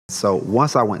So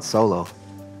once I went solo,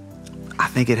 I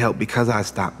think it helped because I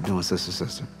stopped doing Sister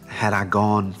Sister. Had I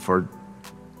gone for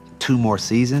 2 more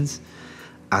seasons,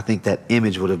 I think that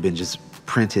image would have been just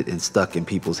printed and stuck in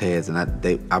people's heads, and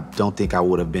I don't think I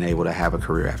would have been able to have a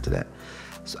career after that.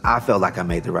 So I felt like I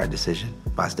made the right decision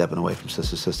by stepping away from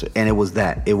Sister Sister, and it was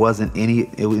that. It wasn't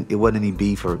any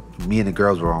beef. Or me and the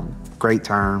girls were on great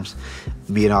terms.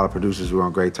 Me and all the producers were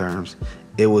on great terms.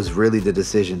 It was really the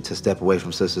decision to step away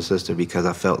from Sister Sister because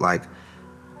I felt like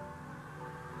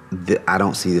I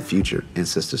don't see the future in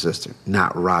Sister Sister,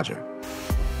 not Roger.